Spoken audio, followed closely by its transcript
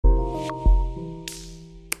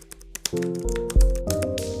Hi,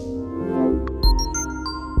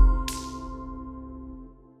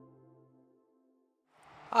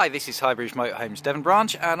 this is Highbridge Motorhomes Devon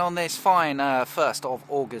branch, and on this fine 1st of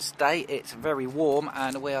August day, it's very warm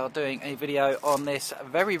and we are doing a video on this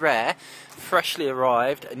very rare, freshly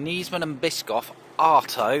arrived Niesman and Bischoff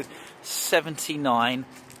Arto 79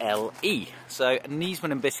 LE. So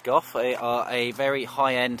Niesman and Bischoff are a very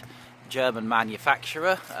high-end German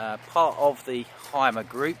manufacturer, part of the Heimer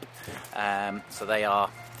group, so they are,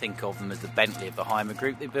 think of them as the Bentley of the Heimer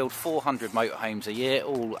group. They build 400 motorhomes a year,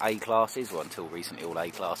 all A classes, well until recently all A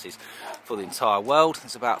classes for the entire world.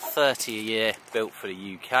 There's about 30 a year built for the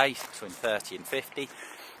UK, between 30 and 50.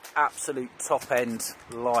 Absolute top end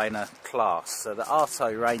liner class. So the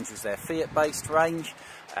Arto range is their Fiat based range.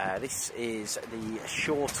 This is the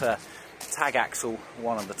shorter tag axle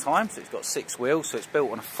one at a time, so it's got 6 wheels, so it's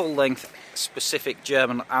built on a full length specific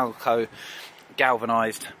German Arto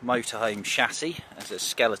galvanised motorhome chassis as a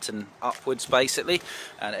skeleton upwards basically,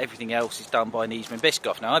 and everything else is done by Niesman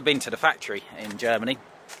Bischoff. Now I've been to the factory in Germany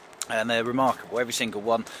and they're remarkable. Every single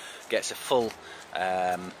one gets a full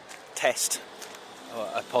test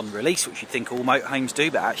upon release, which you'd think all motorhomes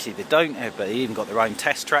do, but actually they don't. But they even got their own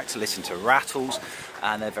test track to listen to rattles,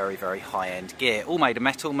 and they're very, very high-end gear. All made of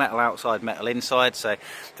metal, metal outside, metal inside, so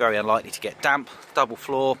very unlikely to get damp. Double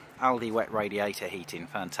floor, Aldi wet radiator heating,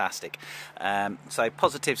 fantastic. So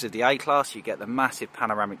positives of the A-Class, you get the massive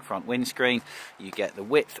panoramic front windscreen, you get the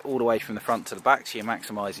width all the way from the front to the back, so you're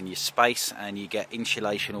maximising your space, and you get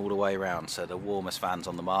insulation all the way around, so the warmest fans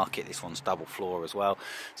on the market. This one's double floor as well,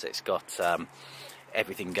 so it's got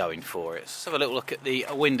everything going for it. Let's have a little look at the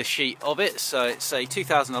window sheet of it. So it's a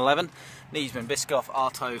 2011 Niesman Bischoff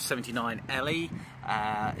Arto 79 LE.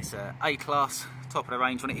 It's a A-Class, top of the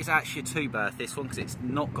range one. It is actually a 2-berth, this one, because it's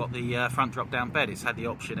not got the front drop down bed. It's had the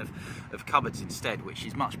option of cupboards instead, which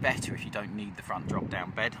is much better if you don't need the front drop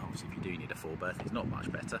down bed. Obviously if you do need a 4-berth, it's not much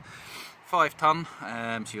better. 5 tonne,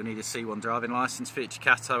 so you'll need a C1 driving licence, Fiat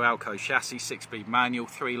Cato Alco chassis, 6-speed manual,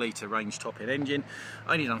 3-litre range top-end engine,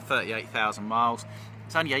 only done 38,000 miles.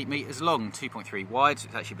 It's only 8 metres long, 2.3 wide, so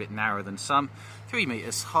it's actually a bit narrower than some, 3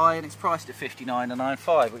 metres high, and it's priced at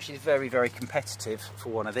 59,995, which is very, very competitive for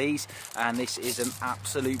one of these. And this is an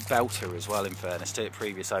absolute belter as well, in fairness to it.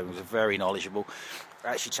 Previous owners are very knowledgeable.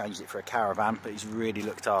 I actually changed it for a caravan, but he's really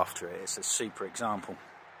looked after it. It's a super example.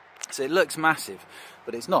 So it looks massive,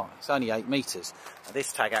 but it's not. It's only 8 metres. Now,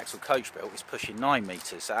 this tag axle coach built is pushing 9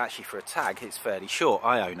 metres, so actually for a tag it's fairly short.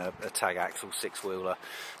 I own a tag axle 6-wheeler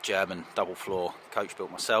German double floor coach built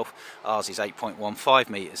myself. Ours is 8.15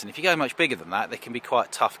 metres, and if you go much bigger than that they can be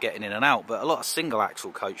quite tough getting in and out, but a lot of single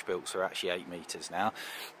axle coach builts are actually 8 metres now,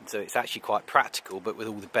 so it's actually quite practical, but with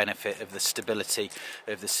all the benefit of the stability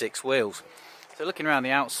of the 6 wheels. So looking around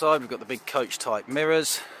the outside, we've got the big coach type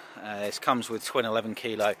mirrors. This comes with twin 11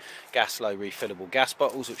 kilo gas low refillable gas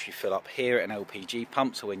bottles, which you fill up here at an LPG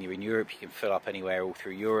pump, so when you're in Europe you can fill up anywhere all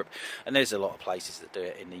through Europe, and there's a lot of places that do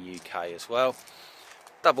it in the UK as well.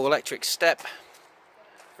 Double electric step,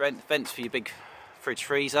 vents for your big fridge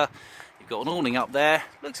freezer. You've got an awning up there,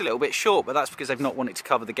 looks a little bit short, but that's because they've not wanted to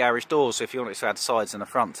cover the garage doors, so if you want it to add sides and a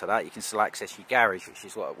front to that, you can still access your garage, which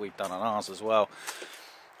is what we've done on ours as well.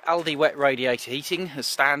 Aldi wet radiator heating as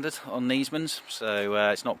standard on Niesman's, so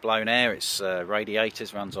it's not blown air, it's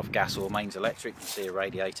radiators, runs off gas or mains electric. You can see a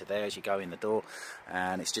radiator there as you go in the door,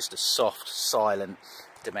 and it's just a soft, silent,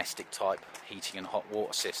 domestic type heating and hot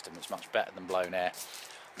water system. It's much better than blown air.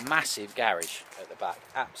 Massive garage at the back,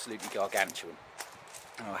 absolutely gargantuan.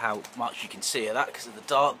 I don't know how much you can see of that because of the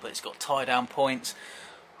dark, but it's got tie down points,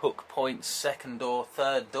 hook points, second door,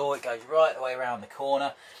 third door. It goes right the way around the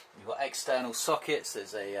corner. You've got external sockets,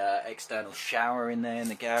 there's a external shower in there in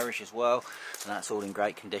the garage as well, and that's all in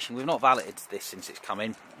great condition. We've not valeted this since it's come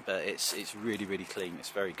in, but it's really, really clean, it's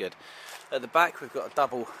very good. At the back we've got a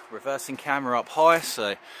double reversing camera up high,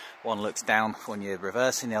 so one looks down when you're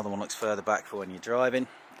reversing, the other one looks further back for when you're driving.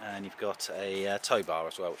 And you've got a tow bar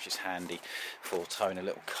as well, which is handy for towing a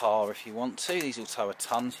little car if you want to. These will tow a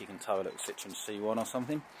ton, so you can tow a little Citroen C1 or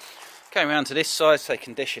something. Going around to this side, so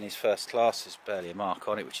condition is first class, there's barely a mark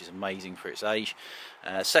on it, which is amazing for its age.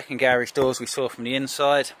 Second garage doors we saw from the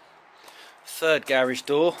inside. Third garage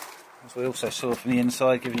door, as we also saw from the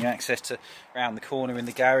inside, giving you access to around the corner in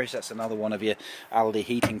the garage. That's another one of your Aldi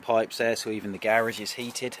heating pipes there, so even the garage is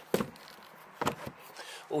heated.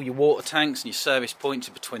 All your water tanks and your service points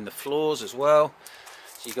are between the floors as well.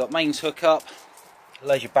 So you've got mains hookup,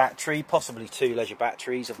 leisure battery, possibly 2 leisure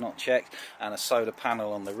batteries, I've not checked, and a solar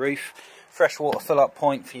panel on the roof. Fresh water fill up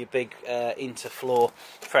point for your big interfloor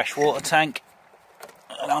fresh water tank.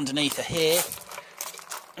 And underneath here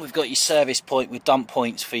We've got your service point with dump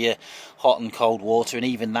points for your hot and cold water, and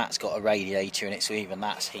even that's got a radiator in it, so even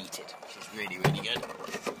that's heated, which is really, really good.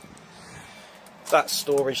 That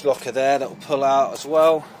storage locker there that will pull out as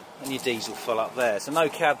well, and your diesel full up there. So no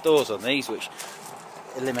cab doors on these, which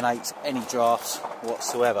eliminates any drafts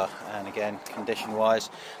whatsoever. And again, condition wise,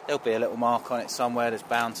 there'll be a little mark on it somewhere, there's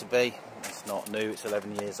bound to be. It's not new, it's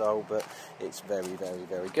 11 years old, but it's very, very,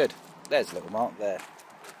 very good. There's a little mark there,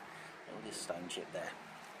 this stone chip there.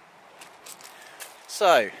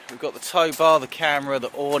 So we've got the tow bar, the camera, the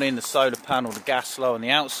awning, the solar panel, the gas flow on the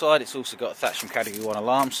outside. It's also got a Thatcham Category 1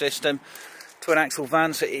 alarm system. Twin axle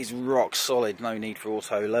van, so it is rock solid, no need for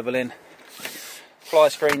auto levelling. Fly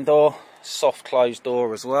screen door, soft closed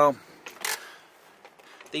door as well.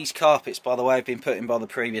 These carpets, by the way, have been put in by the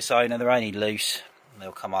previous owner. They're only loose,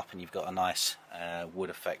 they'll come up and you've got a nice wood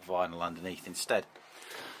effect vinyl underneath instead.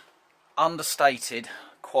 Understated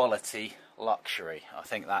quality luxury. I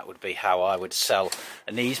think that would be how I would sell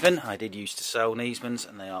a Niesman. I did used to sell Niesmans,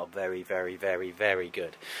 and they are very, very, very, very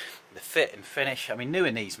good. The fit and finish, I mean, newer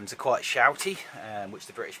Niesmans are quite shouty, which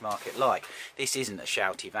the British market like. This isn't a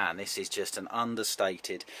shouty van, this is just an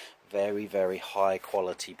understated, very, very high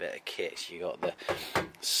quality bit of kit. You got the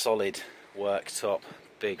solid worktop,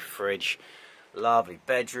 big fridge, lovely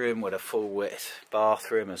bedroom with a full width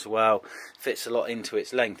bathroom as well. Fits a lot into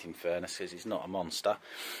its length in fairness, because it's not a monster.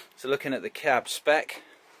 So looking at the cab spec,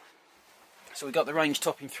 so we've got the range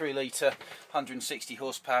topping 3 litre 160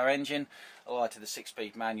 horsepower engine, allied to the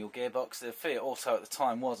 6-speed manual gearbox. The Fiat Auto at the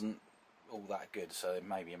time wasn't all that good, so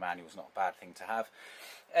maybe a manual's not a bad thing to have.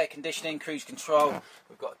 Air conditioning, cruise control,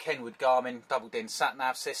 we've got a Kenwood Garmin double din sat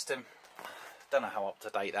nav system. Don't know how up to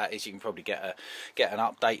date that is. You can probably get an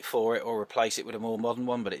update for it or replace it with a more modern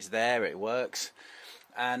one, but it's there, it works.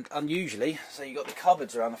 And unusually, so you've got the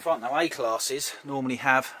cupboards around the front. Now A classes normally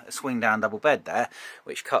have a swing down double bed there,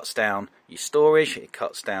 which cuts down your storage, it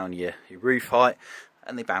cuts down your roof height,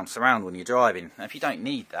 and they bounce around when you're driving. Now if you don't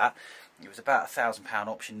need that, it was about £1,000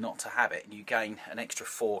 option not to have it, and you gain an extra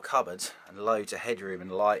 4 cupboards and loads of headroom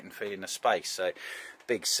and light and feeling of space. So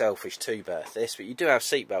big selfish 2-berth this, but you do have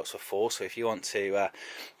seat belts for 4, so if you want to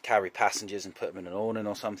carry passengers and put them in an awning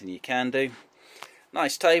or something, you can do.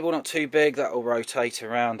 Nice table, not too big, that will rotate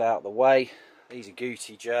around out the way. These are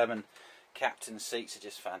Gucci German captain seats, are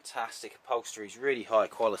just fantastic. Upholstery is really high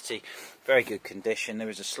quality, very good condition. There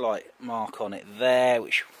is a slight mark on it there,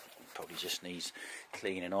 which probably just needs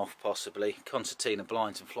cleaning off possibly. Concertina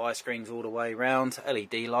blinds and fly screens all the way around,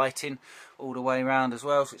 LED lighting all the way around as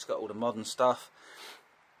well, so it's got all the modern stuff.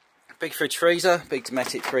 Big fridge freezer, big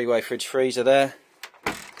Dometic 3-way fridge freezer there.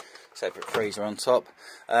 Separate freezer on top.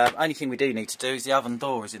 Only thing we do need to do is the oven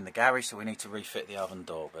door is in the garage, so we need to refit the oven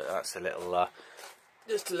door. But that's a little,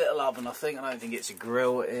 just a little oven, I think. I don't think it's a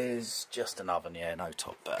grill. It is just an oven, yeah, no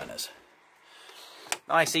top burners.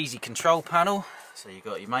 Nice, easy control panel. So you've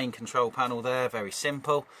got your main control panel there, very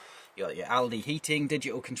simple. You got your Aldi heating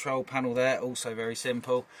digital control panel there, also very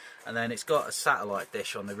simple. And then it's got a satellite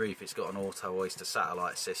dish on the roof. It's got an Auto Oyster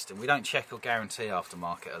satellite system. We don't check or guarantee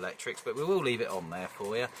aftermarket electrics, but we will leave it on there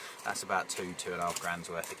for you. That's about £2.5 grand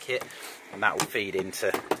worth of kit, and that will feed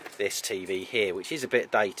into this TV here, which is a bit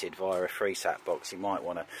dated via a free sat box. You might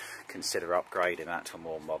want to consider upgrading that to a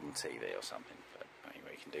more modern TV or something. But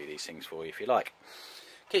anyway, you can do these things for you if you like.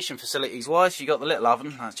 Kitchen facilities wise, you've got the little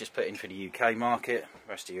oven, that's just put in for the UK market. The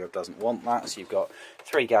rest of Europe doesn't want that, so you've got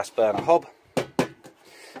 3 gas burner hob.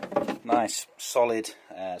 Nice, solid,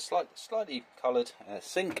 slightly coloured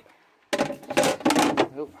sink.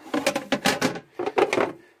 Oh.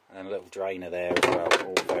 And a little drainer there as well,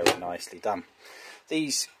 all very nicely done.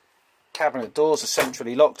 These cabinet doors are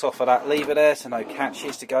centrally locked off of that lever there, so no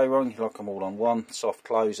catches to go wrong. You lock them all on one, soft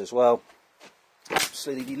close as well.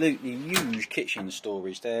 Absolutely huge kitchen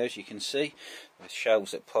storage there, as you can see, with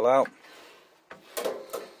shelves that pull out.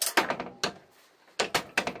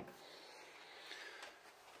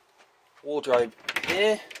 Wardrobe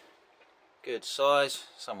here, good size.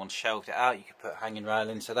 Someone's shelved it out, you could put a hanging rail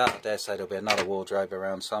into that. I dare say there'll be another wardrobe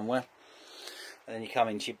around somewhere. And then you come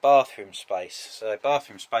into your bathroom space. So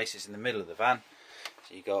bathroom space is in the middle of the van.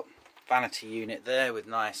 So you've got vanity unit there with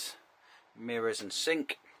nice mirrors and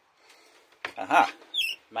sink. Aha!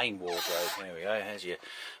 Main wardrobe, there we go, here's your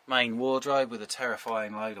main wardrobe with a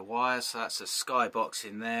terrifying load of wires. So that's a skybox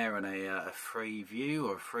in there, and a free view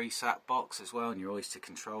or a free sat box as well, and your Oyster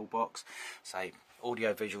control box. So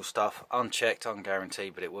audio visual stuff, unchecked,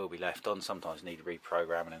 unguaranteed, but it will be left on. Sometimes need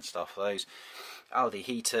reprogramming and stuff for those. Aldi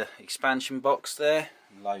heater expansion box there,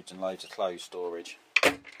 and loads of clothes storage.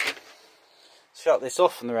 Shut this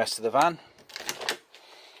off from the rest of the van.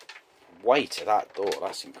 Weight of that door,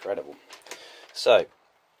 that's incredible. So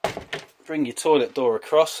bring your toilet door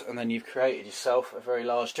across, and then you've created yourself a very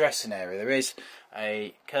large dressing area. There is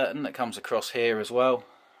a curtain that comes across here as well,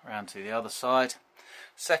 around to the other side.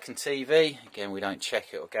 Second TV, again we don't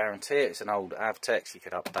check it or guarantee it, it's an old Avtex. You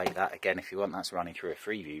could update that again if you want. That's running through a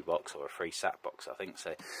Freeview box or a free sat box, I think,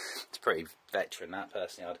 so it's pretty veteran that.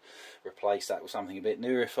 Personally I'd replace that with something a bit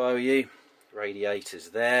newer if I were you. Radiators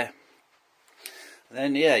there. And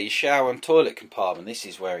then yeah, your shower and toilet compartment. This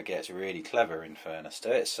is where it gets really clever, in fairness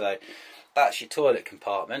to it. So that's your toilet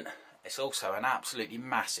compartment. It's also an absolutely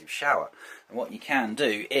massive shower, and what you can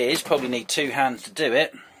do is, probably need two hands to do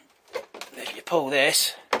it, if you pull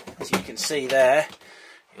this, as you can see there,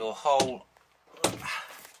 your whole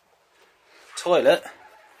toilet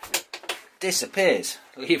disappears,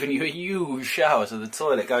 leaving you a huge shower. So the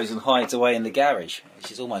toilet goes and hides away in the garage,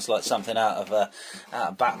 which is almost like something out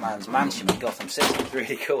of Batman's mansion in Gotham City. It's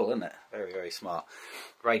really cool, isn't it? Very, very smart.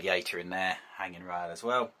 Radiator in there, hanging rail as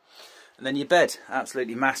well. And then your bed,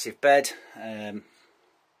 absolutely massive bed.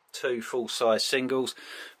 Two full-size singles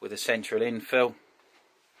with a central infill.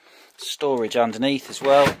 Storage underneath as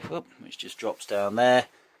well, which just drops down there.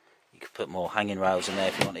 You could put more hanging rails in there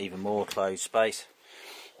if you want even more closed space.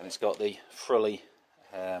 And it's got the Frully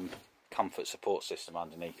comfort support system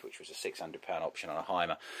underneath, which was a £600 option on a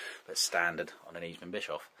Heimer, but standard on an Niesman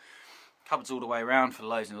Bischoff. Cupboards all the way around for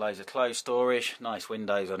loads and loads of clothes storage. Nice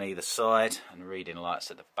windows on either side and reading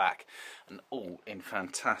lights at the back, and all in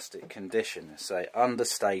fantastic condition. So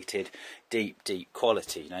understated, deep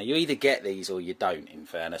quality. Now you either get these or you don't, in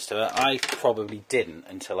fairness to it. I probably didn't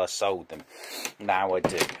until I sold them. Now I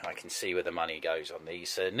do. I can see where the money goes on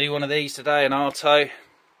these. New one of these today, an Arto.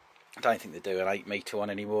 I don't think they do an 8 metre one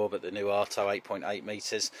anymore, but the new Arto 8.8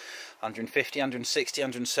 metres, 150, 160,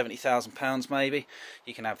 170,000 pounds maybe.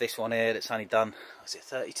 You can have this one here that's only done, is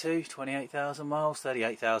it 28,000 miles,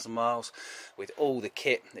 38,000 miles, with all the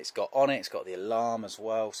kit it's got on it. It's got the alarm as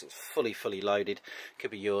well, so it's fully loaded.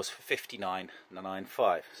 Could be yours for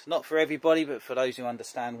 $59,995. It's not for everybody, but for those who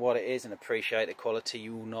understand what it is and appreciate the quality,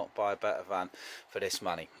 you will not buy a better van for this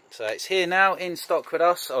money. So it's here now in stock with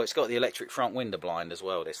us. Oh, it's got the electric front window blind as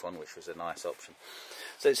well, this one, which was a nice option.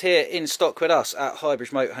 So it's here in stock with us at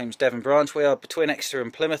Highbridge Motorhomes Devon branch. We are between Exeter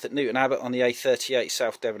and Plymouth at Newton Abbot on the A38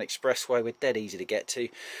 South Devon Expressway. We're dead easy to get to.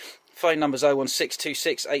 Phone number's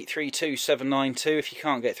 01626 832 792. If you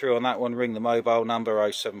can't get through on that one, ring the mobile number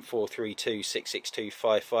 07432 662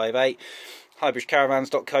 558.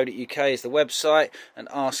 Highbridgecaravans.co.uk is the website, and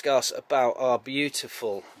ask us about our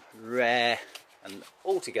beautiful, rare and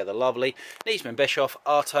altogether lovely Niesman Bischoff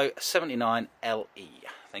Arto 79 LE.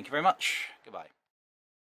 Thank you very much. Goodbye.